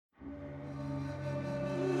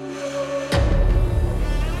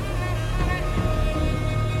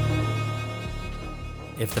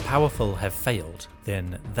If the powerful have failed,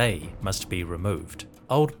 then they must be removed.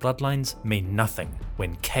 Old bloodlines mean nothing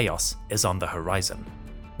when chaos is on the horizon.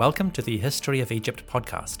 Welcome to the History of Egypt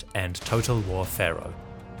podcast and Total War Pharaoh.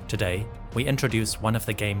 Today, we introduce one of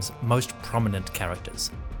the game's most prominent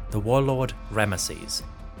characters, the warlord Ramesses,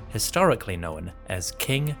 historically known as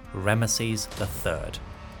King Ramesses III.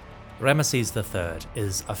 Ramesses III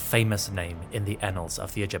is a famous name in the annals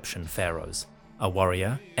of the Egyptian pharaohs. A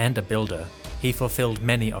warrior and a builder, he fulfilled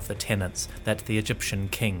many of the tenets that the Egyptian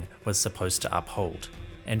king was supposed to uphold,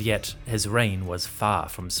 and yet his reign was far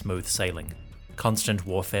from smooth sailing. Constant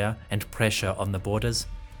warfare and pressure on the borders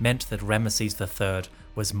meant that Ramesses III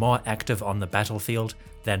was more active on the battlefield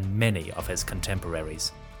than many of his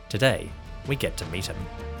contemporaries. Today, we get to meet him.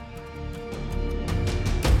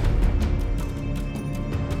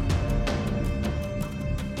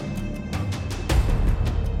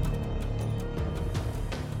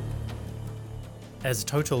 As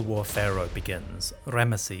Total War Pharaoh begins,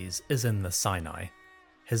 Ramesses is in the Sinai.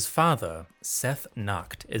 His father,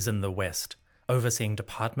 Seth-Nakht, is in the west, overseeing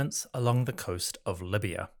departments along the coast of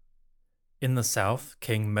Libya. In the south,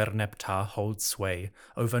 King Merneptah holds sway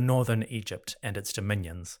over northern Egypt and its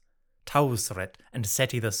dominions. Tausret and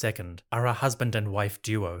Seti II are a husband and wife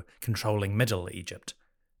duo controlling Middle Egypt.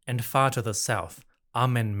 And far to the south,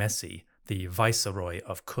 Ramesses, the viceroy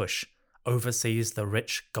of Kush, oversees the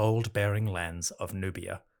rich gold-bearing lands of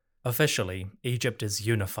Nubia. Officially, Egypt is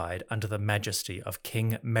unified under the majesty of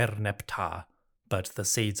King Merneptah, but the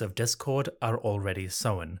seeds of discord are already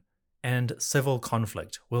sown, and civil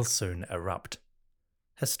conflict will soon erupt.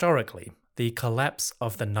 Historically, the collapse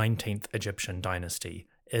of the 19th Egyptian dynasty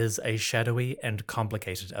is a shadowy and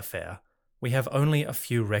complicated affair. We have only a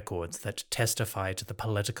few records that testify to the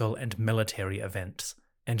political and military events,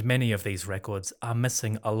 and many of these records are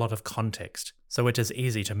missing a lot of context, so it is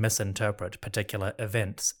easy to misinterpret particular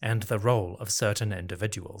events and the role of certain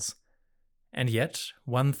individuals. And yet,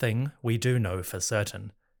 one thing we do know for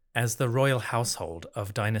certain: as the royal household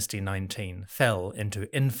of Dynasty 19 fell into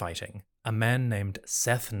infighting, a man named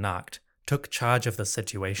Seth-Nakht took charge of the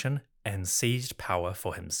situation and seized power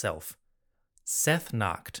for himself.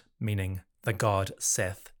 Seth-Nakht, meaning the god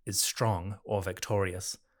Seth is strong or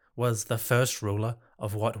victorious, was the first ruler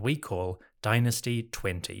of what we call Dynasty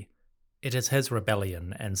 20. It is his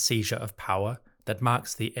rebellion and seizure of power that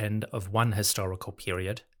marks the end of one historical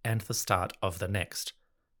period and the start of the next.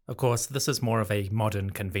 Of course, this is more of a modern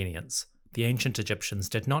convenience. The ancient Egyptians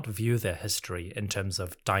did not view their history in terms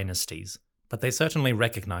of dynasties, but they certainly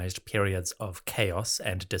recognized periods of chaos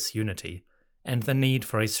and disunity, and the need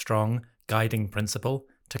for a strong, guiding principle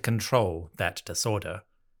to control that disorder.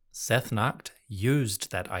 Seth-Nakht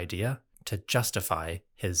used that idea to justify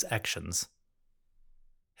his actions.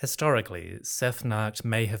 Historically, Seth-Nakht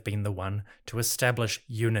may have been the one to establish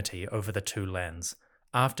unity over the two lands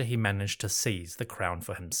after he managed to seize the crown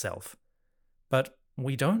for himself. But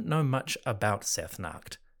we don't know much about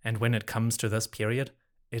Seth-Nakht, and when it comes to this period,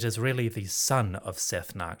 it is really the son of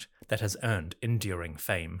Seth-Nakht that has earned enduring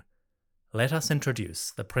fame. Let us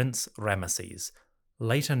introduce the Prince Ramesses,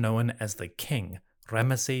 later known as the King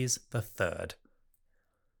Ramesses III.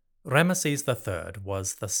 Ramesses III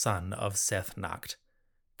was the son of Seth-Nakht.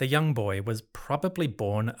 The young boy was probably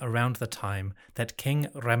born around the time that King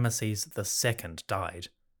Ramesses II died.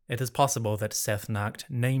 It is possible that Seth-Nakht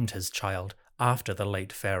named his child after the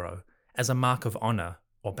late pharaoh, as a mark of honor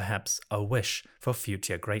or perhaps a wish for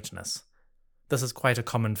future greatness. This is quite a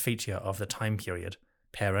common feature of the time period.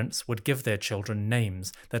 Parents would give their children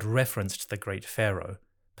names that referenced the great pharaoh,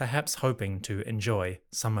 perhaps hoping to enjoy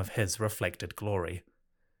some of his reflected glory.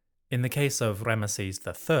 In the case of Ramesses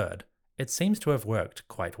III, it seems to have worked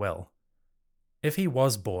quite well. If he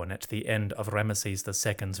was born at the end of Ramesses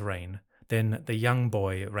II's reign, then the young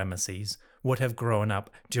boy Ramesses would have grown up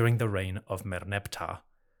during the reign of Merneptah.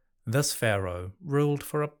 This pharaoh ruled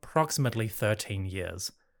for approximately 13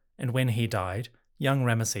 years, and when he died, young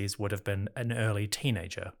Ramesses would have been an early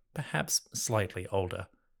teenager, perhaps slightly older.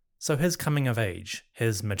 So his coming of age,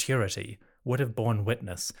 his maturity, would have borne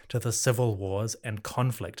witness to the civil wars and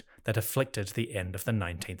conflict that afflicted the end of the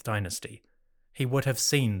 19th dynasty. He would have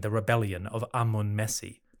seen the rebellion of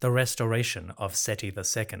Ramesses, the restoration of Seti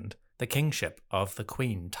II, the kingship of the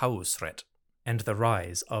queen Tausret, and the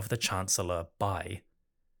rise of the chancellor Bai.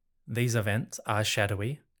 These events are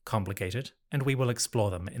shadowy, complicated, and we will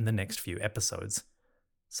explore them in the next few episodes.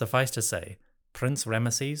 Suffice to say, Prince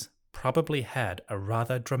Ramesses probably had a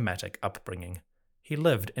rather dramatic upbringing. He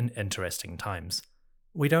lived in interesting times.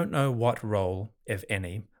 We don't know what role, if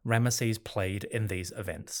any, Ramesses played in these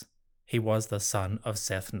events. He was the son of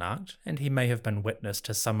Seth-Nakht, and he may have been witness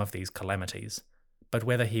to some of these calamities. but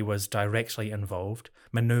whether he was directly involved,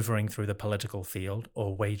 maneuvering through the political field,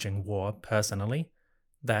 or waging war personally,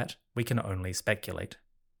 that we can only speculate.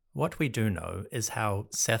 What we do know is how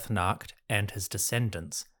Seth-Narcht and his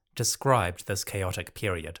descendants described this chaotic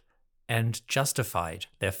period and justified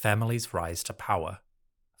their family's rise to power.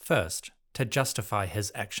 First, to justify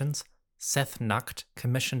his actions, Seth-Narcht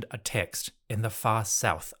commissioned a text in the far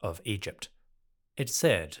south of Egypt. It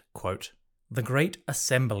said, quote, "The great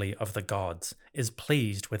assembly of the gods is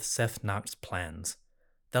pleased with Seth-Narcht's plans.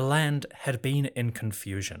 The land had been in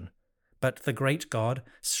confusion, but the great god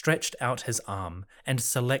stretched out his arm and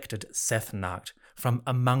selected Seth-Narcht from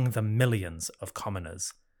among the millions of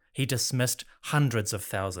commoners. He dismissed hundreds of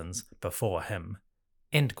thousands before him."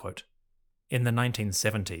 End quote. In the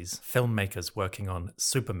 1970s, filmmakers working on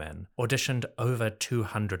Superman auditioned over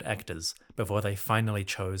 200 actors before they finally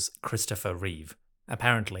chose Christopher Reeve.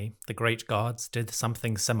 Apparently, the great gods did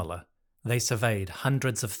something similar. They surveyed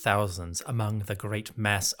hundreds of thousands among the great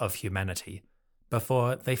mass of humanity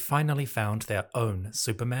before they finally found their own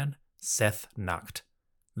Superman, Seth-Narcht.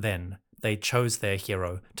 Then they chose their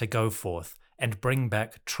hero to go forth and bring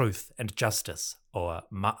back truth and justice, or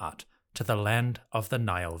Ma'at, to the land of the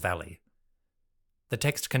Nile Valley. The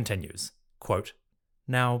text continues, quote,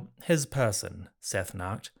 "Now his person,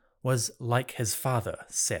 Seth-Narcht, was like his father,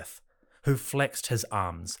 Seth, who flexed his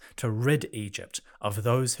arms to rid Egypt of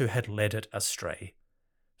those who had led it astray.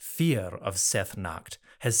 Fear of Seth-Narcht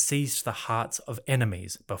has seized the hearts of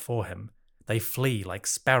enemies before him. They flee like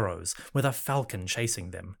sparrows with a falcon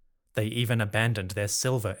chasing them. They even abandoned their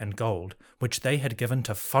silver and gold, which they had given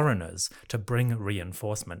to foreigners to bring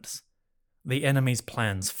reinforcements. The enemy's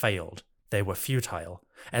plans failed. They were futile,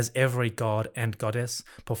 as every god and goddess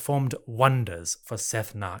performed wonders for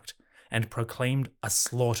Seth-Narcht and proclaimed a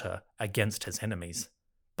slaughter against his enemies.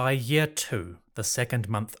 By year 2, the second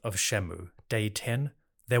month of Shemu, day 10,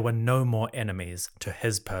 there were no more enemies to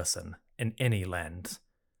his person in any lands.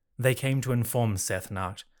 They came to inform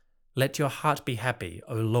Seth-Narcht, 'Let your heart be happy,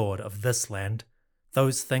 O Lord of this land.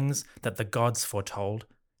 Those things that the gods foretold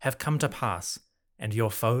have come to pass, and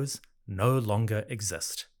your foes no longer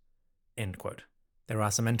exist.'" End quote. There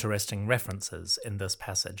are some interesting references in this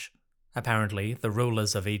passage. Apparently, the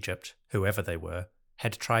rulers of Egypt, whoever they were,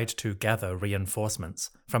 had tried to gather reinforcements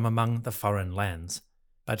from among the foreign lands,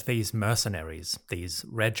 but these mercenaries, these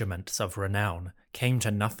regiments of renown, came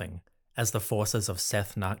to nothing as the forces of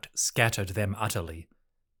Seth-Narcht scattered them utterly,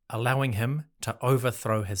 allowing him to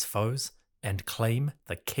overthrow his foes and claim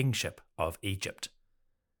the kingship of Egypt.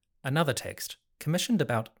 Another text, commissioned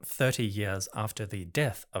about 30 years after the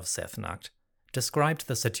death of Seth-Narcht, described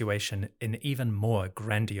the situation in even more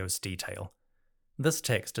grandiose detail. This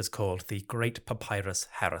text is called the Great Papyrus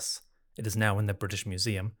Harris. It is now in the British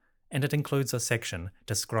Museum, and it includes a section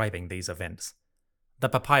describing these events. The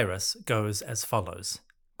papyrus goes as follows,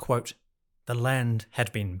 quote, "The land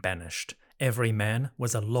had been banished. Every man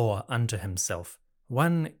was a law unto himself.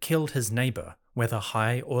 One killed his neighbour, whether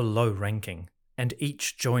high or low ranking, and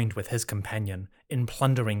each joined with his companion in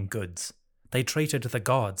plundering goods. They treated the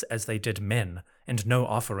gods as they did men, and no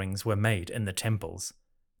offerings were made in the temples.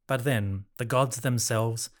 But then the gods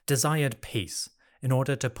themselves desired peace in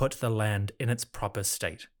order to put the land in its proper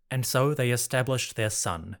state, and so they established their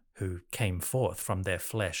son, who came forth from their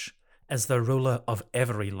flesh, as the ruler of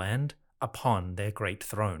every land upon their great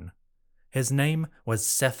throne. His name was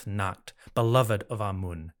Seth-Narcht, beloved of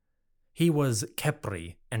Amun. He was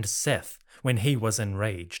Khepri and Seth when he was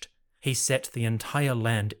enraged. He set the entire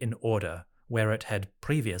land in order where it had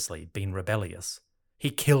previously been rebellious. He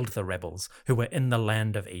killed the rebels who were in the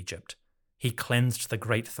land of Egypt. He cleansed the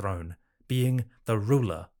great throne, being the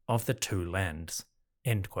ruler of the two lands."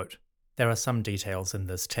 End quote. There are some details in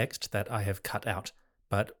this text that I have cut out,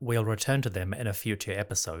 but we'll return to them in a future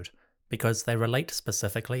episode, because they relate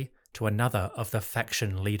specifically to another of the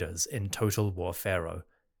faction leaders in Total War Pharaoh,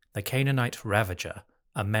 the Canaanite Ravager,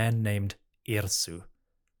 a man named Irsu.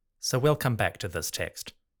 So we'll come back to this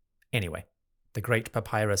text. Anyway, the Great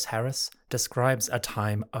Papyrus Harris describes a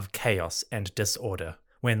time of chaos and disorder,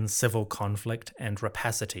 when civil conflict and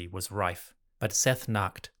rapacity was rife. But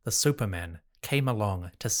Seth-Narcht, the Superman, came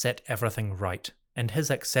along to set everything right, and his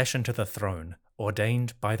accession to the throne,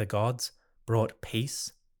 ordained by the gods, brought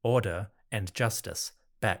peace, order, and justice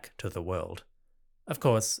back to the world. Of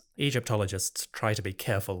course, Egyptologists try to be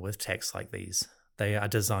careful with texts like these. They are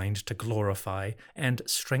designed to glorify and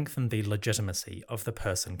strengthen the legitimacy of the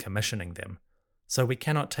person commissioning them, so we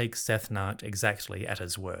cannot take Seth-Narcht exactly at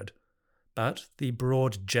his word. But the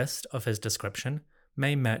broad gist of his description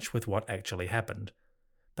may match with what actually happened.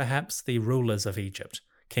 Perhaps the rulers of Egypt,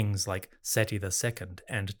 kings like Seti II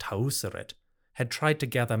and Tauseret, had tried to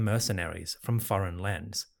gather mercenaries from foreign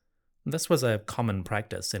lands. This was a common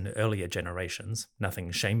practice in earlier generations,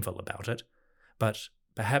 nothing shameful about it, but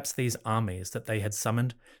perhaps these armies that they had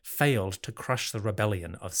summoned failed to crush the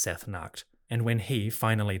rebellion of Seth-Nakht, and when he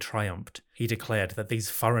finally triumphed, he declared that these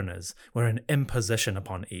foreigners were an imposition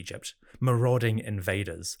upon Egypt, marauding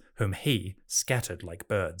invaders whom he scattered like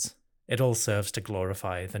birds. It all serves to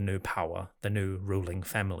glorify the new power, the new ruling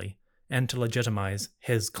family, and to legitimize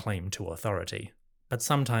his claim to authority. But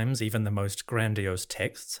sometimes even the most grandiose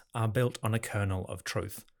texts are built on a kernel of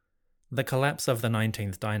truth. The collapse of the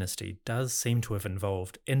 19th dynasty does seem to have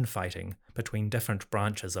involved infighting between different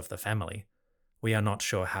branches of the family. We are not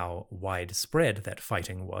sure how widespread that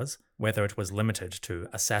fighting was, whether it was limited to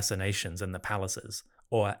assassinations in the palaces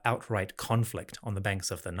or outright conflict on the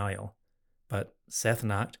banks of the Nile. But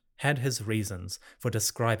Seth-Nakht had his reasons for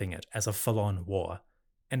describing it as a full-on war,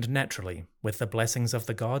 and naturally, with the blessings of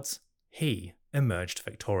the gods, he emerged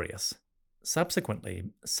victorious. Subsequently,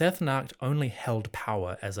 Seth-Nakht only held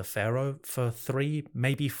power as a pharaoh for 3,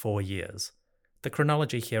 maybe 4 years. The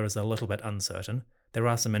chronology here is a little bit uncertain. There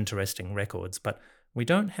are some interesting records, but we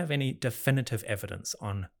don't have any definitive evidence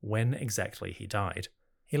on when exactly he died.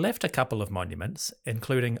 He left a couple of monuments,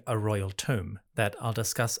 including a royal tomb that I'll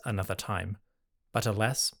discuss another time. But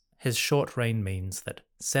alas, his short reign means that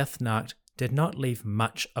Seth-Nakht did not leave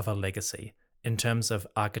much of a legacy in terms of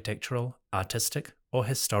architectural, artistic, or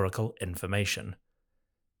historical information.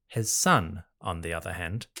 His son, on the other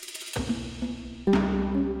hand,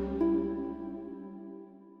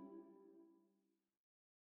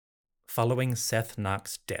 following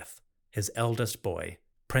Seth-Nakht's death, his eldest boy,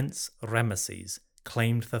 Prince Ramesses,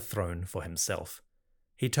 claimed the throne for himself.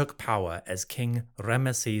 He took power as King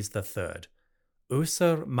Ramesses III,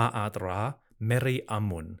 Usur Ma'at Ra Meri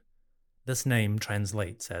Amun. This name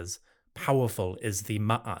translates as "Powerful is the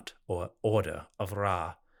Ma'at, or order, of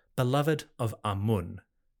Ra, beloved of Amun."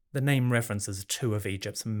 The name references 2 of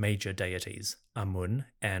Egypt's major deities, Amun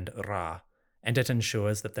and Ra, and it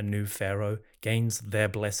ensures that the new pharaoh gains their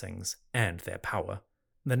blessings and their power.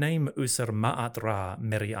 The name Usur Ma'at Ra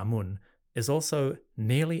Meri Amun is also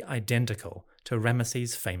nearly identical to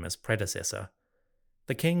Ramesses' famous predecessor.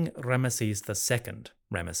 The king Ramesses II,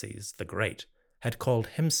 Ramesses the Great, had called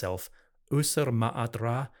himself Usur Ma'at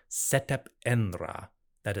Ra Setep En Ra,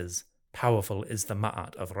 that is, powerful is the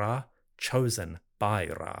Ma'at of Ra, chosen by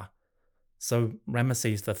Ra. So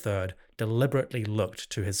Ramesses III deliberately looked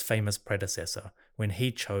to his famous predecessor when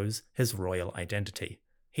he chose his royal identity.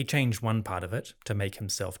 He changed one part of it to make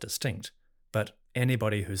himself distinct, but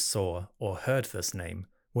anybody who saw or heard this name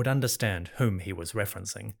would understand whom he was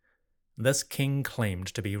referencing. This king claimed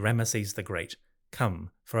to be Ramesses the Great,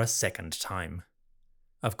 come for a second time.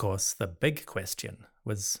 Of course, the big question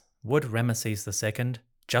was, would Ramesses II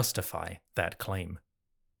justify that claim?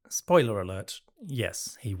 Spoiler alert,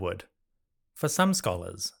 yes, he would. For some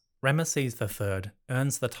scholars, Ramesses III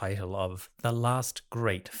earns the title of the last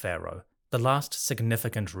great pharaoh, the last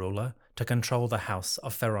significant ruler to control the house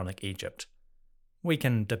of pharaonic Egypt. We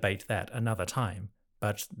can debate that another time,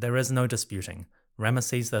 but there is no disputing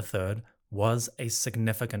Ramesses III was a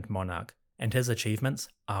significant monarch, and his achievements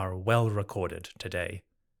are well recorded today.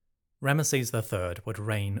 Ramesses III would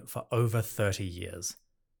reign for over 30 years,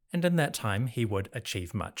 and in that time he would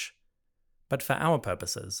achieve much. But for our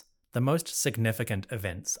purposes, the most significant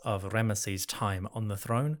events of Ramesses' time on the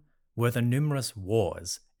throne were the numerous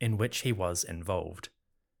wars in which he was involved.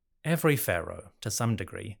 Every pharaoh, to some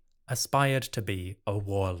degree, aspired to be a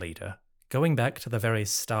war leader. Going back to the very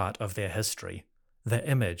start of their history, the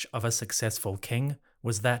image of a successful king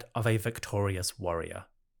was that of a victorious warrior.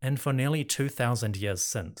 And for nearly 2,000 years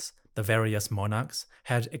since, the various monarchs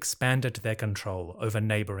had expanded their control over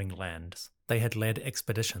neighboring lands. They had led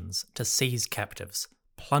expeditions to seize captives,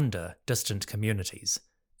 plunder distant communities,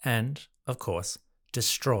 and, of course,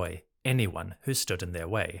 destroy anyone who stood in their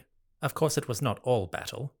way. Of course, it was not all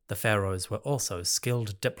battle. The pharaohs were also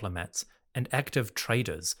skilled diplomats and active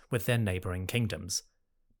traders with their neighboring kingdoms.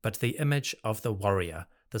 But the image of the warrior,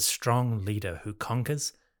 the strong leader who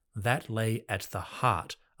conquers, that lay at the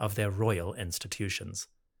heart of their royal institutions.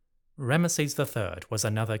 Ramesses III was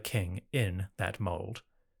another king in that mold,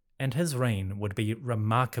 and his reign would be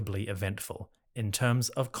remarkably eventful in terms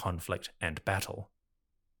of conflict and battle.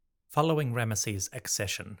 Following Ramesses'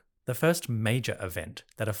 accession, the first major event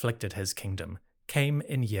that afflicted his kingdom came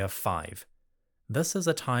in year 5. This is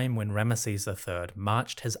a time when Ramesses III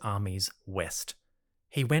marched his armies west.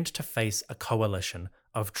 He went to face a coalition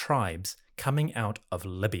of tribes coming out of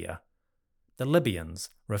Libya. The Libyans,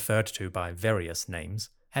 referred to by various names,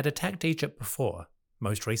 had attacked Egypt before,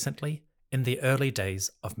 most recently in the early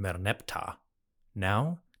days of Merneptah.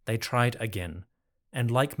 Now they tried again,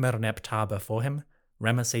 and like Merneptah before him,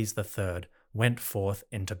 Ramesses III went forth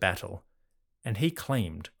into battle, and he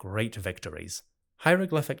claimed great victories.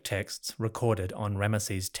 Hieroglyphic texts recorded on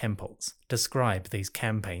Ramesses' temples describe these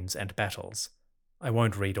campaigns and battles. I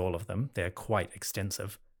won't read all of them, they're quite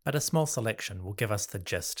extensive, but a small selection will give us the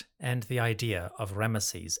gist and the idea of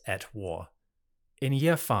Ramesses at war. In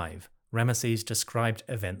year 5, Ramesses described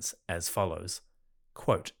events as follows.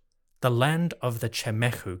 Quote, "The land of the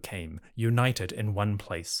Chemehu came, united in one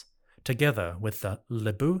place, together with the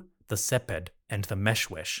Libu, the Seped, and the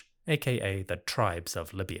Meshwesh, aka the tribes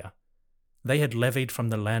of Libya. They had levied from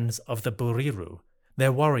the lands of the Buriru.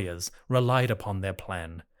 Their warriors relied upon their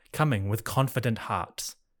plan, coming with confident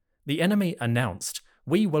hearts. The enemy announced,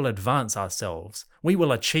 'We will advance ourselves, we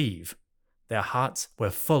will achieve.' Their hearts were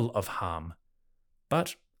full of harm.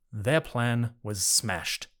 But their plan was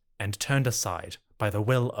smashed and turned aside by the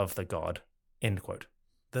will of the god." End quote.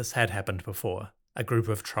 This had happened before. A group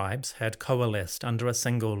of tribes had coalesced under a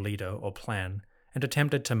single leader or plan and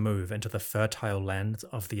attempted to move into the fertile lands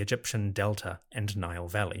of the Egyptian Delta and Nile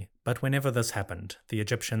Valley. But whenever this happened, the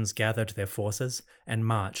Egyptians gathered their forces and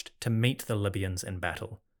marched to meet the Libyans in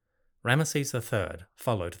battle. Ramesses III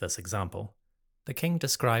followed this example. The king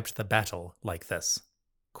described the battle like this.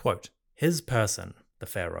 Quote, "His person, the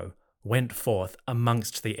Pharaoh, went forth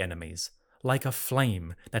amongst the enemies, like a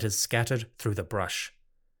flame that is scattered through the brush.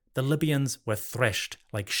 The Libyans were threshed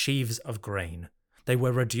like sheaves of grain. They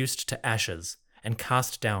were reduced to ashes and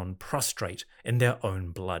cast down prostrate in their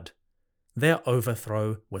own blood. Their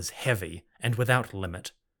overthrow was heavy and without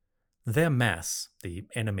limit. Their mass, the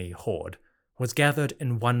enemy horde, was gathered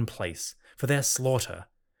in one place for their slaughter,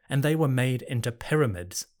 and they were made into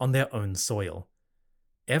pyramids on their own soil.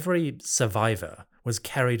 Every survivor was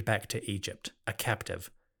carried back to Egypt, a captive.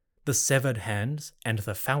 The severed hands and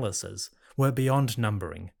the phalluses were beyond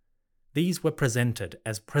numbering. These were presented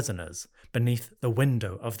as prisoners beneath the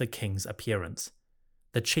window of the king's appearance.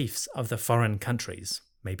 The chiefs of the foreign countries,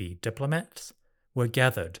 maybe diplomats, were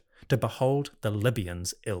gathered to behold the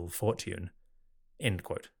Libyans' ill fortune." End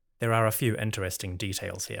quote. There are a few interesting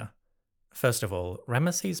details here. First of all,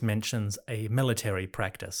 Ramesses mentions a military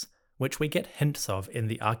practice, which we get hints of in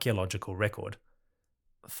the archaeological record.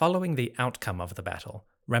 Following the outcome of the battle,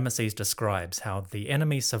 Ramesses describes how the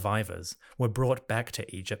enemy survivors were brought back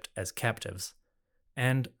to Egypt as captives,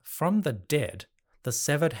 and from the dead, the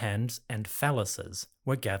severed hands and phalluses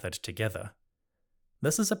were gathered together.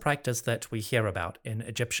 This is a practice that we hear about in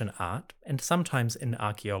Egyptian art and sometimes in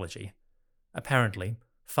archaeology. Apparently,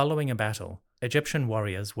 following a battle, Egyptian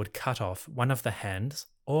warriors would cut off one of the hands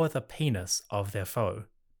or the penis of their foe.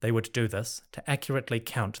 They would do this to accurately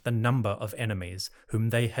count the number of enemies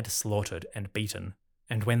whom they had slaughtered and beaten,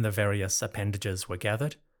 and when the various appendages were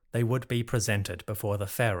gathered, they would be presented before the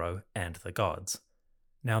pharaoh and the gods.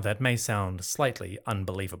 Now that may sound slightly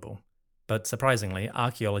unbelievable, but surprisingly,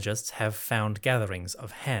 archaeologists have found gatherings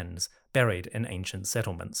of hands buried in ancient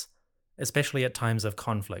settlements. Especially at times of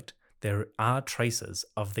conflict, there are traces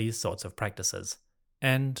of these sorts of practices.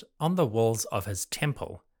 And on the walls of his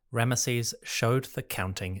temple, Ramesses showed the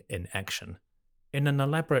counting in action. In an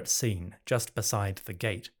elaborate scene just beside the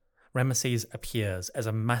gate, Ramesses appears as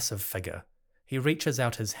a massive figure. He reaches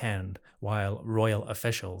out his hand while royal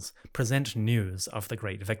officials present news of the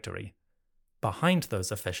great victory. Behind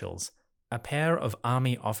those officials, a pair of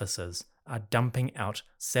army officers are dumping out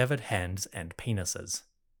severed hands and penises.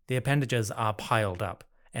 The appendages are piled up,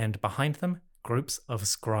 and behind them, groups of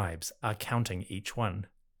scribes are counting each one.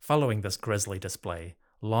 Following this grisly display,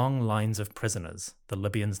 long lines of prisoners, the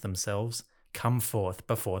Libyans themselves, come forth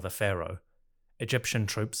before the pharaoh. Egyptian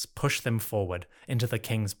troops push them forward into the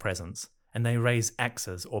king's presence, and they raise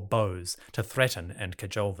axes or bows to threaten and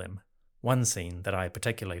cajole them. One scene that I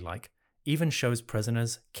particularly like even shows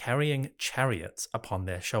prisoners carrying chariots upon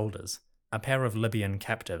their shoulders. A pair of Libyan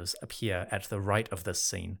captives appear at the right of this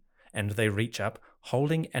scene, and they reach up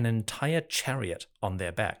holding an entire chariot on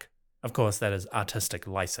their back. Of course, that is artistic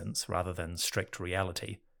license rather than strict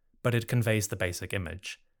reality, but it conveys the basic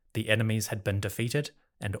image. The enemies had been defeated,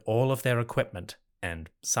 and all of their equipment, and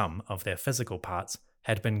some of their physical parts,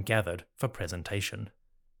 had been gathered for presentation.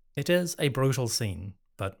 It is a brutal scene,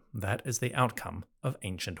 but that is the outcome of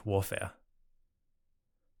ancient warfare.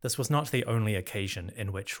 This was not the only occasion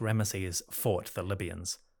in which Ramesses fought the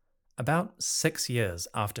Libyans. About 6 years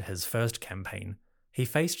after his first campaign, he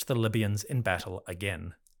faced the Libyans in battle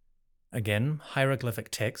again. Again, hieroglyphic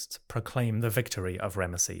texts proclaim the victory of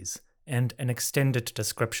Ramesses, and an extended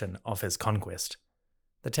description of his conquest.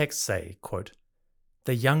 The texts say, quote,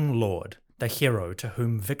 "The young lord, the hero to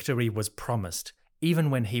whom victory was promised even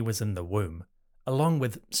when he was in the womb, along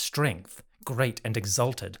with strength, great and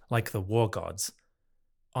exalted like the war gods.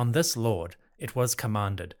 On this lord it was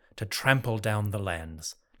commanded to trample down the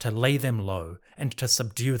lands, to lay them low, and to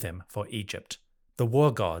subdue them for Egypt. The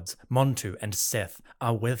war gods, Montu and Seth,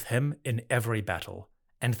 are with him in every battle,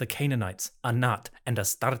 and the Canaanites, Anat and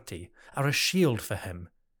Astarte, are a shield for him.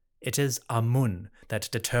 It is Amun that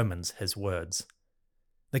determines his words.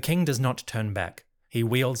 The king does not turn back. He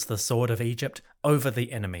wields the sword of Egypt over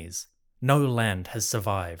the enemies. No land has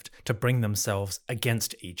survived to bring themselves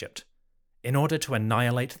against Egypt. In order to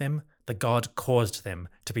annihilate them, the god caused them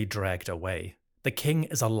to be dragged away. The king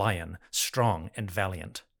is a lion, strong and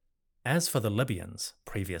valiant. As for the Libyans,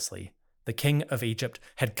 previously, the king of Egypt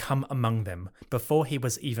had come among them before he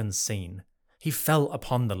was even seen. He fell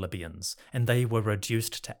upon the Libyans, and they were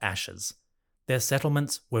reduced to ashes. Their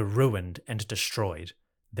settlements were ruined and destroyed.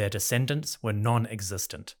 Their descendants were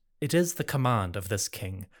non-existent. It is the command of this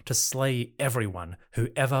king to slay everyone who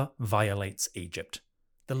ever violates Egypt.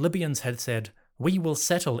 The Libyans had said, "We will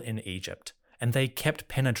settle in Egypt," and they kept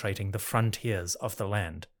penetrating the frontiers of the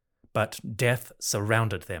land. But death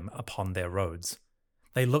surrounded them upon their roads.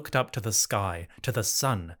 They looked up to the sky, to the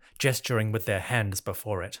sun, gesturing with their hands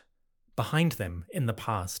before it. Behind them, in the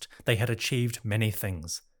past, they had achieved many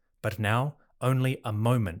things, but now only a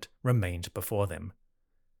moment remained before them.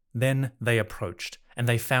 Then they approached, and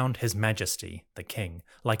they found His Majesty, the king,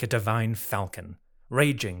 like a divine falcon,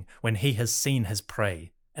 raging when he has seen his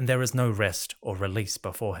prey, and there is no rest or release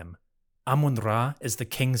before him. Amun-Ra is the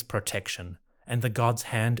king's protection, and the god's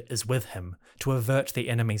hand is with him to avert the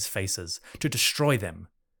enemy's faces, to destroy them.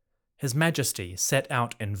 His Majesty set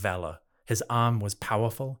out in valor. His arm was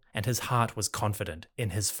powerful, and his heart was confident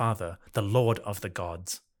in his father, the Lord of the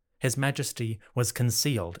gods. His Majesty was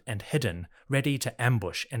concealed and hidden, ready to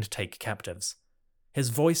ambush and take captives. His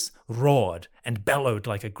voice roared and bellowed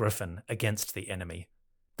like a griffin against the enemy.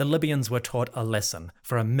 The Libyans were taught a lesson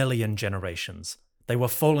for 1,000,000 generations. They were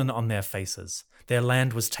fallen on their faces. Their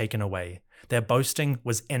land was taken away. Their boasting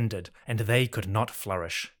was ended, and they could not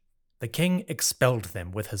flourish. The king expelled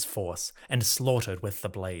them with his force and slaughtered with the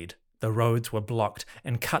blade. The roads were blocked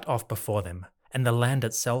and cut off before them, and the land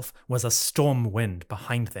itself was a storm wind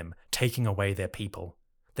behind them, taking away their people.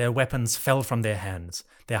 Their weapons fell from their hands.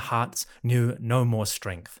 Their hearts knew no more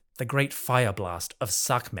strength. The great fire blast of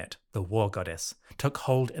Sekhmet, the war goddess, took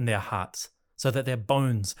hold in their hearts, so that their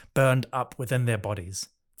bones burned up within their bodies.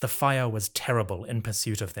 The fire was terrible in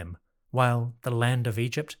pursuit of them, while the land of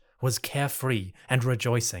Egypt was carefree and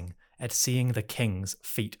rejoicing at seeing the king's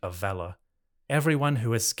feat of valor. Everyone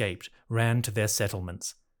who escaped ran to their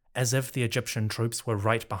settlements, as if the Egyptian troops were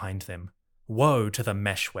right behind them. Woe to the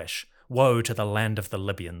Meshwesh! Woe to the land of the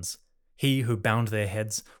Libyans! He who bound their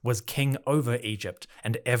heads was king over Egypt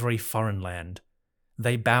and every foreign land.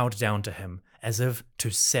 They bowed down to him as if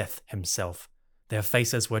to Seth himself. Their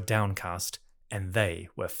faces were downcast, and they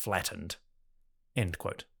were flattened. End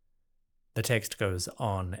quote. The text goes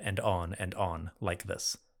on and on and on like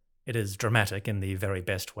this. It is dramatic in the very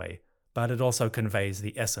best way, but it also conveys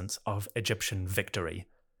the essence of Egyptian victory.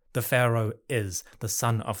 The Pharaoh is the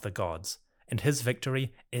son of the gods, and his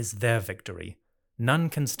victory is their victory. None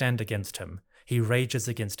can stand against him. He rages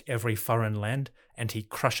against every foreign land, and he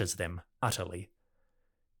crushes them utterly.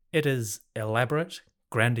 It is elaborate,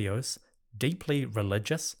 grandiose, deeply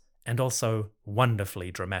religious, and also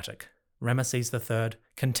wonderfully dramatic. Ramesses III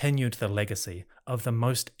continued the legacy of the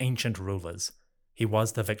most ancient rulers. He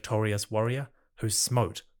was the victorious warrior who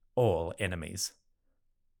smote all enemies.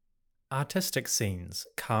 Artistic scenes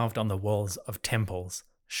carved on the walls of temples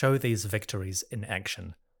show these victories in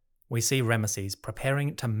action. We see Ramesses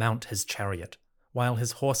preparing to mount his chariot, while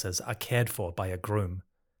his horses are cared for by a groom.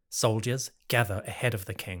 Soldiers gather ahead of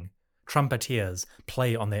the king, trumpeters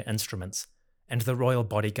play on their instruments, and the royal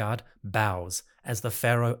bodyguard bows as the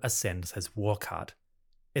pharaoh ascends his war cart.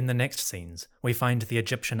 In the next scenes, we find the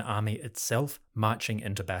Egyptian army itself marching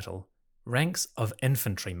into battle. Ranks of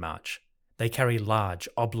infantry march. They carry large,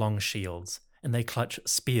 oblong shields, and they clutch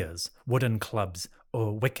spears, wooden clubs,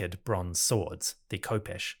 or wicked bronze swords, the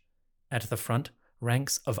khopesh. At the front,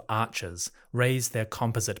 ranks of archers raise their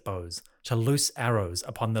composite bows to loose arrows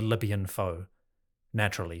upon the Libyan foe.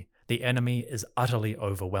 Naturally, the enemy is utterly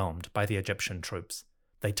overwhelmed by the Egyptian troops.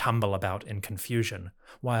 They tumble about in confusion,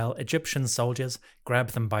 while Egyptian soldiers grab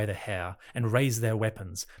them by the hair and raise their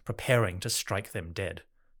weapons, preparing to strike them dead.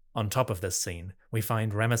 On top of this scene, we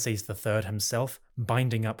find Ramesses III himself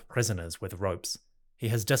binding up prisoners with ropes. He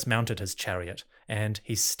has dismounted his chariot, and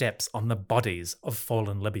he steps on the bodies of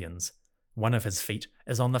fallen Libyans. One of his feet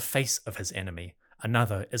is on the face of his enemy,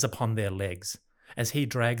 another is upon their legs. as he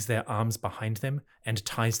drags their arms behind them and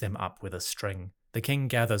ties them up with a string. The king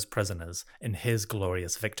gathers prisoners in his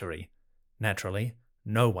glorious victory. Naturally,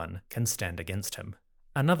 no one can stand against him.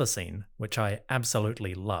 Another scene, which I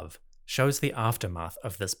absolutely love, shows the aftermath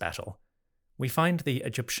of this battle. We find the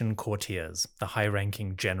Egyptian courtiers, the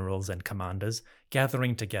high-ranking generals and commanders,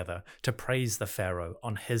 gathering together to praise the pharaoh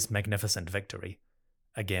on his magnificent victory.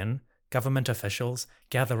 Again, government officials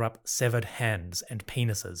gather up severed hands and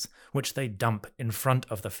penises, which they dump in front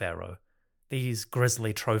of the pharaoh. These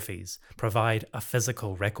grisly trophies provide a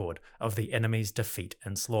physical record of the enemy's defeat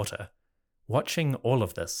and slaughter. Watching all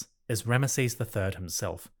of this is Ramesses III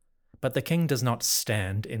himself, but the king does not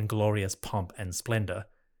stand in glorious pomp and splendor.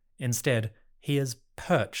 Instead, he is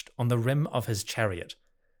perched on the rim of his chariot,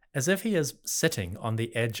 as if he is sitting on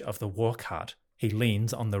the edge of the war cart. He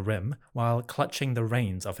leans on the rim while clutching the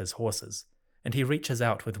reins of his horses, and he reaches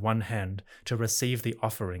out with one hand to receive the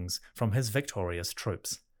offerings from his victorious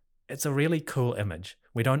troops. It's a really cool image.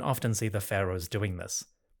 We don't often see the pharaohs doing this,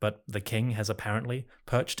 but the king has apparently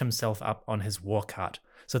perched himself up on his war cart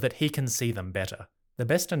so that he can see them better. The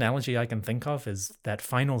best analogy I can think of is that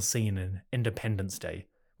final scene in Independence Day,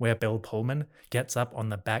 where Bill Pullman gets up on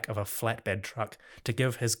the back of a flatbed truck to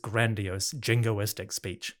give his grandiose, jingoistic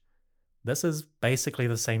speech. This is basically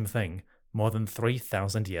the same thing, more than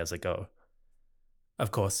 3,000 years ago. Of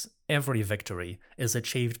course, every victory is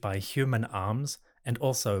achieved by human arms and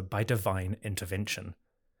also by divine intervention.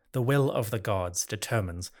 The will of the gods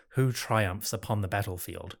determines who triumphs upon the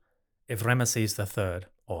battlefield. If Ramesses III,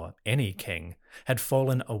 or any king, had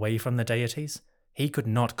fallen away from the deities, he could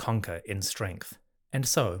not conquer in strength. And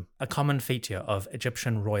so, a common feature of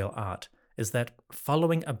Egyptian royal art is that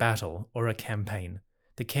following a battle or a campaign,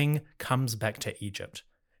 the king comes back to Egypt.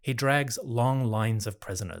 He drags long lines of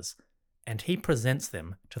prisoners, and he presents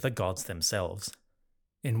them to the gods themselves.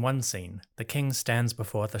 In one scene, the king stands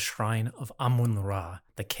before the shrine of Amun-Ra,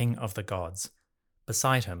 the king of the gods.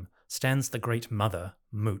 Beside him stands the great mother,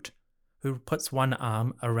 Mut, who puts one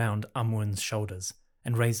arm around Amun's shoulders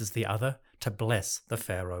and raises the other to bless the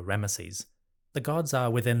pharaoh Ramesses. The gods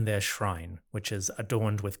are within their shrine, which is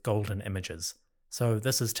adorned with golden images, so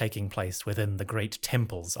this is taking place within the great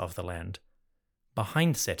temples of the land.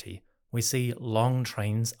 Behind Seti, we see long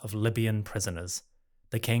trains of Libyan prisoners.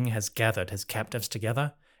 The king has gathered his captives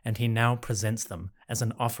together, and he now presents them as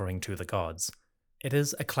an offering to the gods. It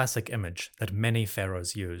is a classic image that many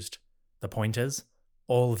pharaohs used. The point is,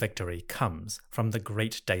 all victory comes from the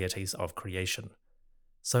great deities of creation.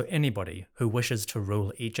 So anybody who wishes to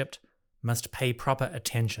rule Egypt must pay proper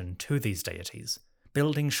attention to these deities,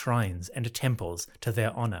 building shrines and temples to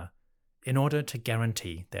their honor, in order to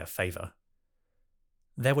guarantee their favor.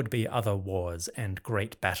 There would be other wars and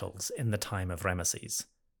great battles in the time of Ramesses,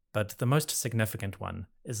 but the most significant one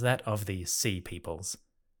is that of the Sea Peoples.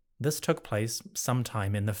 This took place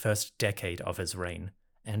sometime in the first decade of his reign,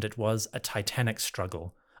 and it was a titanic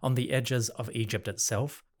struggle on the edges of Egypt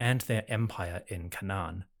itself and their empire in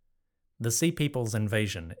Canaan. The Sea Peoples'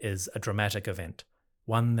 invasion is a dramatic event,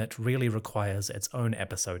 one that really requires its own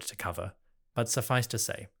episode to cover, but suffice to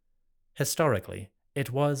say, historically,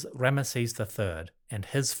 it was Ramesses III and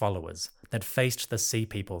his followers that faced the Sea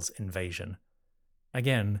Peoples' invasion.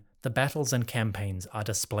 Again, the battles and campaigns are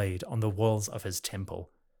displayed on the walls of his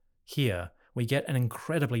temple. Here, we get an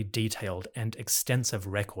incredibly detailed and extensive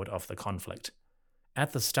record of the conflict.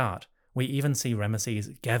 At the start, we even see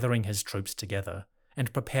Ramesses gathering his troops together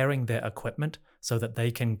and preparing their equipment so that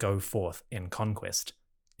they can go forth in conquest.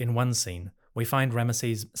 In one scene, we find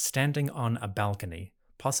Ramesses standing on a balcony,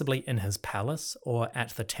 possibly in his palace or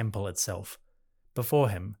at the temple itself. Before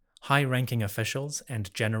him, high-ranking officials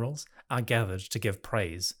and generals are gathered to give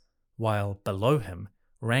praise, while below him,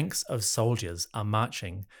 ranks of soldiers are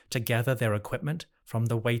marching to gather their equipment from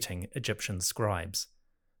the waiting Egyptian scribes.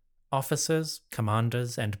 Officers,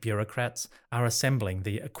 commanders, and bureaucrats are assembling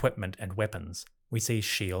the equipment and weapons. We see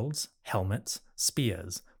shields, helmets,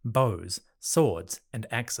 spears, bows, swords, and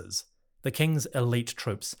axes. The king's elite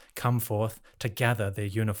troops come forth to gather their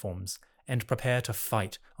uniforms and prepare to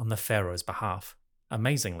fight on the pharaoh's behalf.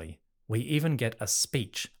 Amazingly, we even get a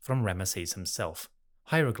speech from Ramesses himself.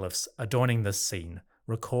 Hieroglyphs adorning this scene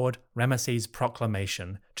record Ramesses'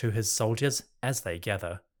 proclamation to his soldiers as they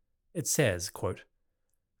gather. It says, quote,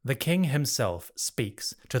 "The king himself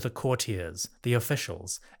speaks to the courtiers, the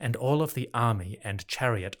officials, and all of the army and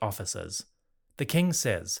chariot officers. The king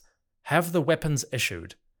says, 'Have the weapons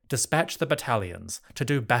issued. Dispatch the battalions to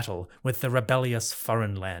do battle with the rebellious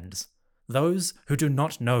foreign lands. Those who do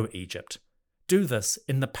not know Egypt. Do this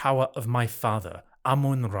in the power of my father,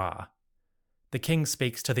 Amun-Ra.' The king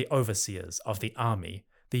speaks to the overseers of the army,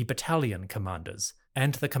 the battalion commanders,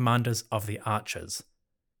 and the commanders of the archers.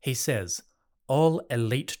 He says, "All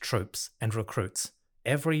elite troops and recruits,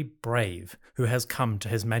 every brave who has come to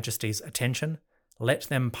His Majesty's attention, let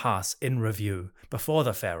them pass in review before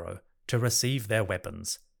the Pharaoh to receive their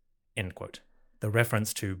weapons." End quote. The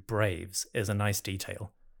reference to braves is a nice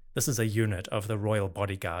detail. This is a unit of the royal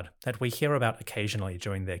bodyguard that we hear about occasionally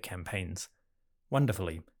during their campaigns.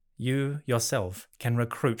 Wonderfully, you yourself can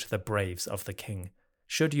recruit the braves of the king,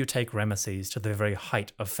 should you take Ramesses to the very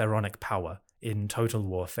height of pharaonic power in Total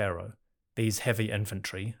War Pharaoh. These heavy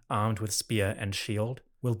infantry, armed with spear and shield,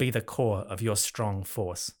 will be the core of your strong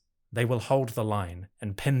force. They will hold the line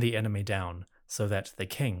and pin the enemy down so that the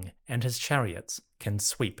king and his chariots can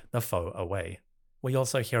sweep the foe away. We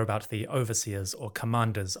also hear about the overseers or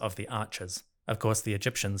commanders of the archers. Of course, the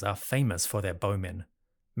Egyptians are famous for their bowmen.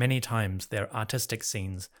 Many times their artistic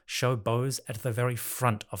scenes show bows at the very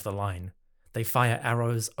front of the line. They fire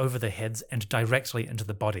arrows over the heads and directly into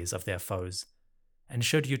the bodies of their foes. And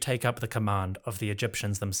should you take up the command of the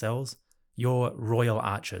Egyptians themselves, your royal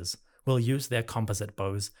archers will use their composite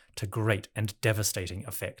bows to great and devastating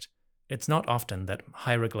effect. It's not often that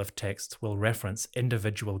hieroglyph texts will reference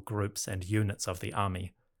individual groups and units of the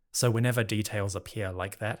army, so whenever details appear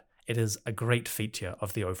like that, it is a great feature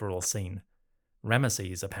of the overall scene.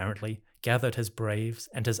 Ramesses, apparently, gathered his braves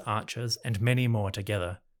and his archers and many more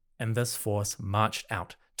together, and this force marched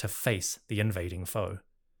out to face the invading foe.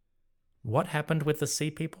 What happened with the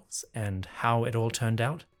Sea Peoples and how it all turned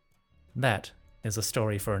out? That is a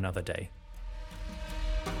story for another day.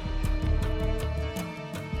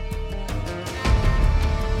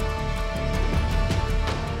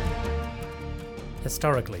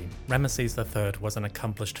 Historically, Ramesses III was an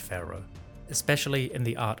accomplished pharaoh, especially in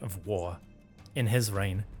the art of war. In his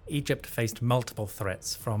reign, Egypt faced multiple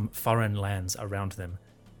threats from foreign lands around them,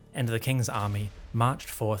 and the king's army marched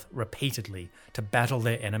forth repeatedly to battle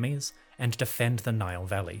their enemies and defend the Nile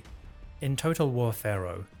Valley. In Total War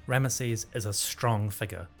Pharaoh, Ramesses is a strong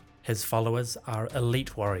figure. His followers are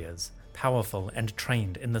elite warriors, powerful and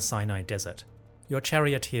trained in the Sinai Desert. Your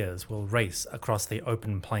charioteers will race across the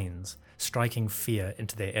open plains, striking fear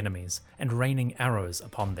into their enemies and raining arrows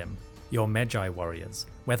upon them. Your Magi warriors,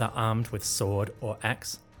 whether armed with sword or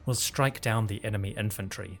axe, will strike down the enemy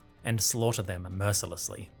infantry and slaughter them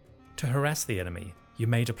mercilessly. To harass the enemy, you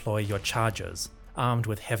may deploy your chargers, armed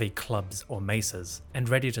with heavy clubs or maces, and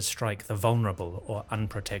ready to strike the vulnerable or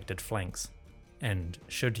unprotected flanks. And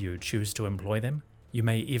should you choose to employ them, you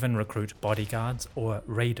may even recruit bodyguards or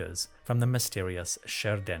raiders from the mysterious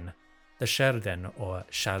Sherden. The Sherden, or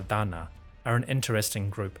Shardana, are an interesting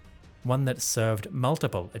group, one that served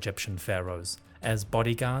multiple Egyptian pharaohs as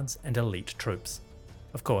bodyguards and elite troops.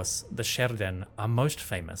 Of course, the Sherden are most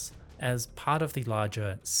famous as part of the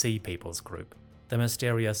larger Sea Peoples group, the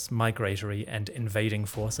mysterious migratory and invading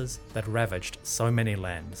forces that ravaged so many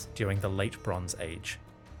lands during the Late Bronze Age.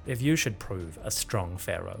 If you should prove a strong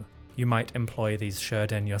pharaoh, you might employ these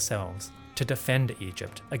Sherden yourselves to defend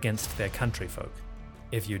Egypt against their countryfolk.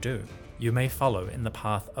 If you do, you may follow in the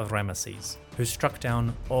path of Ramesses, who struck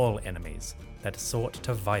down all enemies that sought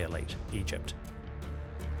to violate Egypt.